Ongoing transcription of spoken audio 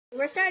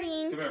we're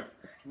starting. Come here.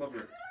 Come up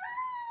here.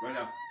 Right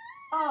now.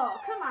 Oh,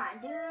 come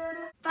on, dude.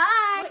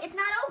 Bye. Wait, it's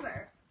not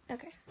over.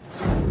 Okay.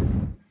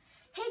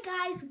 Hey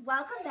guys,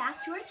 welcome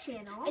back to our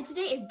channel. And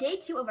today is day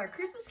 2 of our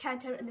Christmas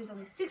countdown, and there's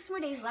only 6 more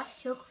days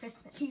left till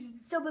Christmas.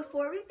 So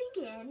before we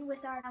begin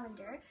with our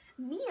calendar,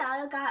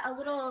 Mia got a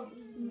little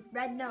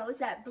red nose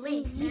that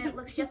blinks, and it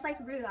looks just like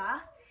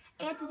Rudolph.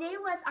 And today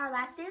was our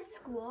last day of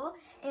school,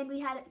 and we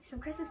had some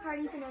Christmas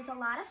parties, and it was a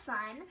lot of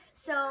fun.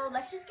 So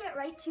let's just get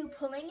right to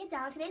pulling it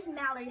down. Today's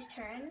Mallory's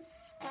turn,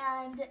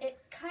 and it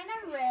kind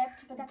of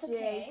ripped, but that's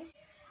okay.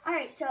 All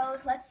right, so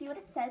let's see what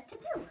it says to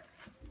do.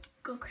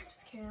 Go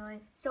Christmas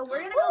caroling. So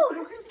we're gonna go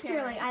Christmas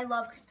caroling. I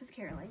love Christmas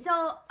caroling.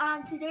 So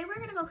today we're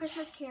gonna go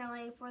Christmas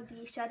caroling for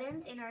the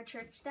shut-ins in our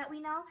church that we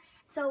know.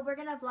 So we're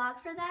gonna vlog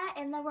for that,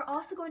 and then we're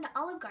also going to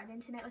Olive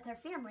Garden tonight with our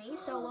family.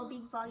 So we'll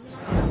be vlogging.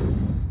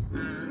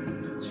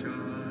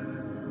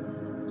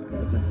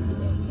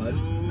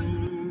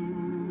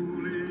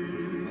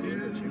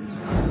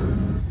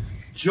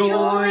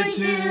 Joy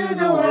to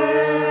the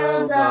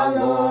world, the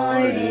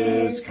Lord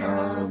is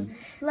come.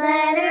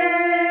 Let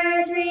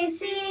earth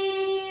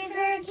receive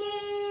her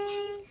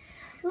King.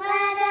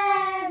 Let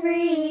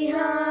every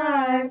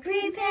heart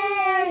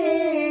prepare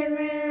him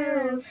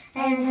room.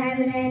 And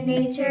heaven and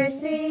nature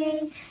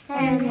sing.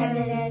 And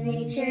heaven and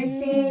nature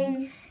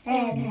sing.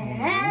 And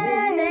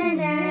heaven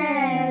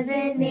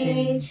and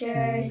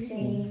nature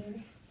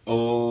sing.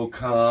 Oh,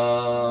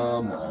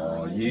 come,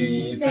 all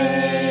ye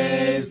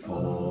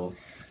faithful,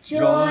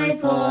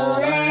 joyful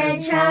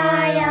and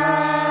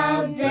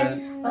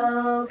triumphant.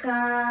 O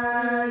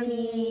come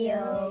ye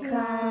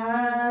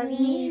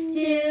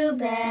to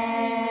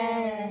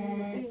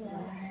Bethlehem.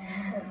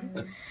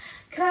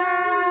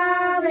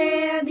 Come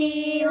and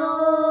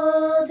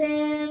behold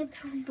him,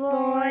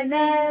 born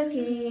the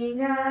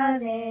King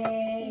of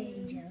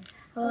angels.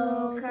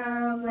 Oh,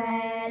 come,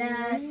 let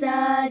us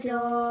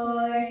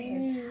adore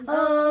him.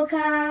 Oh,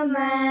 come,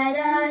 let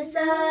us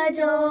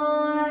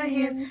adore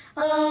him.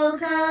 Oh,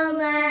 come,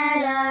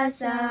 let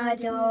us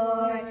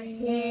adore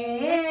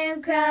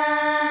him,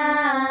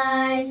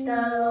 Christ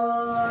the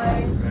Lord.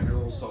 Grab your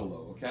little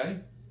solo, okay?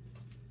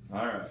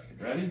 All right,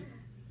 ready?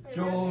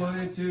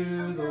 Joy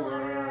to the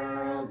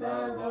world,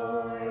 the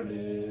Lord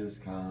is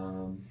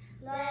come.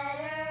 Let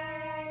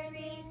earth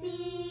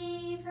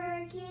receive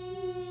her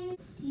King.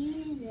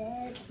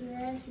 Jesus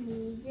left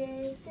me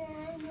this I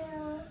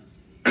know.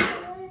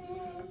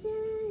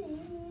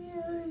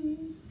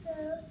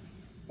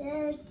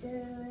 That the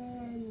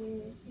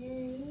land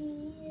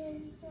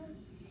is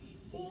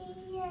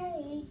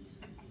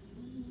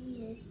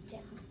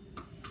down.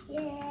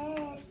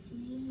 Yes,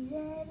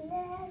 Jesus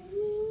loves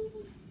me.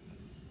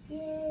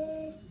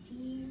 Yes,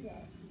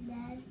 Jesus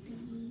loves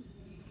me.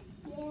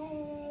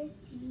 Yes,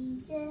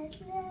 Jesus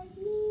loves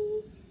me.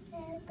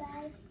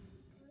 Bye.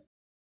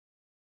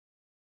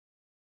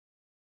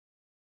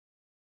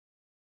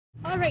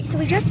 Alright, so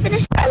we just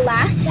finished our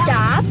last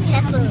stop.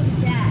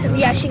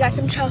 Yeah, she got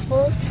some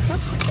truffles.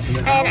 Oops.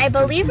 And I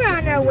believe we're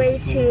on our way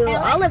to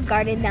Olive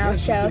Garden now,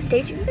 so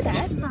stay tuned for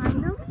that.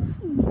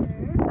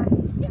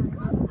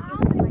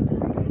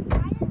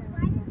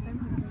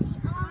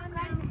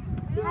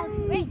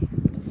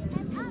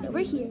 So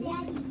we're here.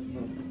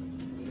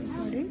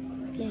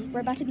 Yeah,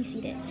 we're about to be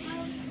seated.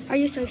 Are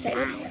you so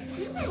excited?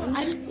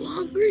 I'm so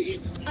hungry.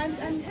 I'm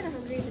kind of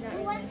hungry, but not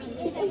really.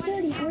 It's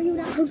 8:30. How are you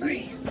not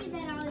hungry?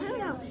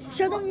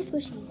 Show them your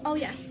squishy. Oh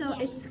yes, so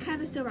it's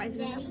kind of still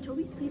rising right now.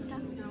 Toby, please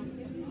stop. No.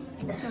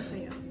 I'll show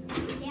you.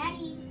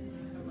 Daddy.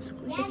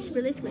 It's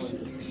really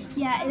squishy.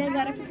 Yeah, and I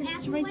got it for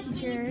Christmas from my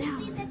teacher.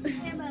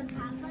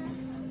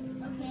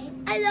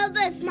 I love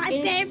this. My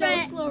favorite. It's so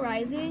slow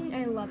rising.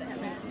 I love it.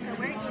 So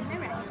we're in the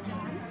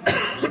restaurant.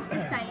 He's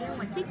deciding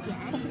what to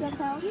get.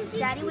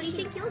 Daddy, what do you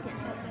think you'll get?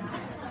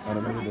 I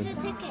don't know.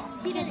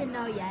 He doesn't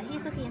know yet.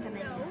 He's looking at the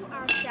menu.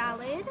 Our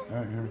salad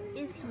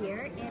is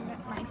here, and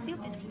my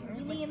soup is here.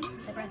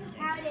 The bread's here.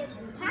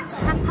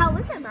 How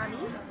was it,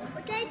 Mommy?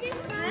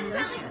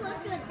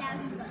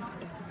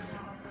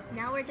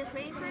 Now we're just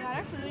waiting for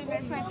our food.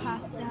 There's my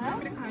pasta,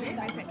 and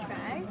my french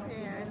fries,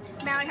 and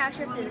Mallory, how's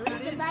your food?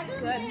 Good.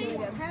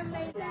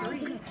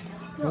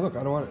 No, look,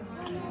 I don't want it.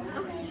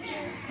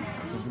 Okay.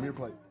 So give me your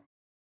plate.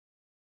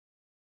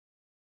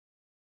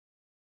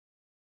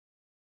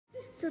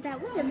 So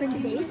that was it for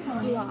today's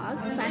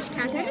vlog /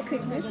 countdown to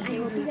Christmas. I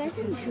hope you guys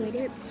enjoyed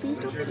it. Please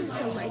don't forget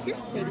to like this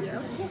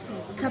video.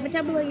 Comment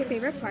down below your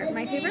favorite part.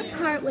 My favorite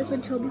part was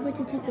when Toby went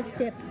to take a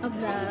sip of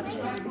the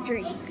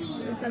drink. I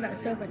thought that was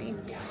so funny.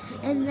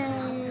 And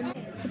then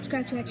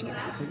subscribe to our channel.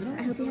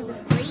 I hope you have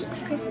a great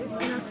Christmas,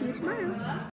 and I'll see you tomorrow.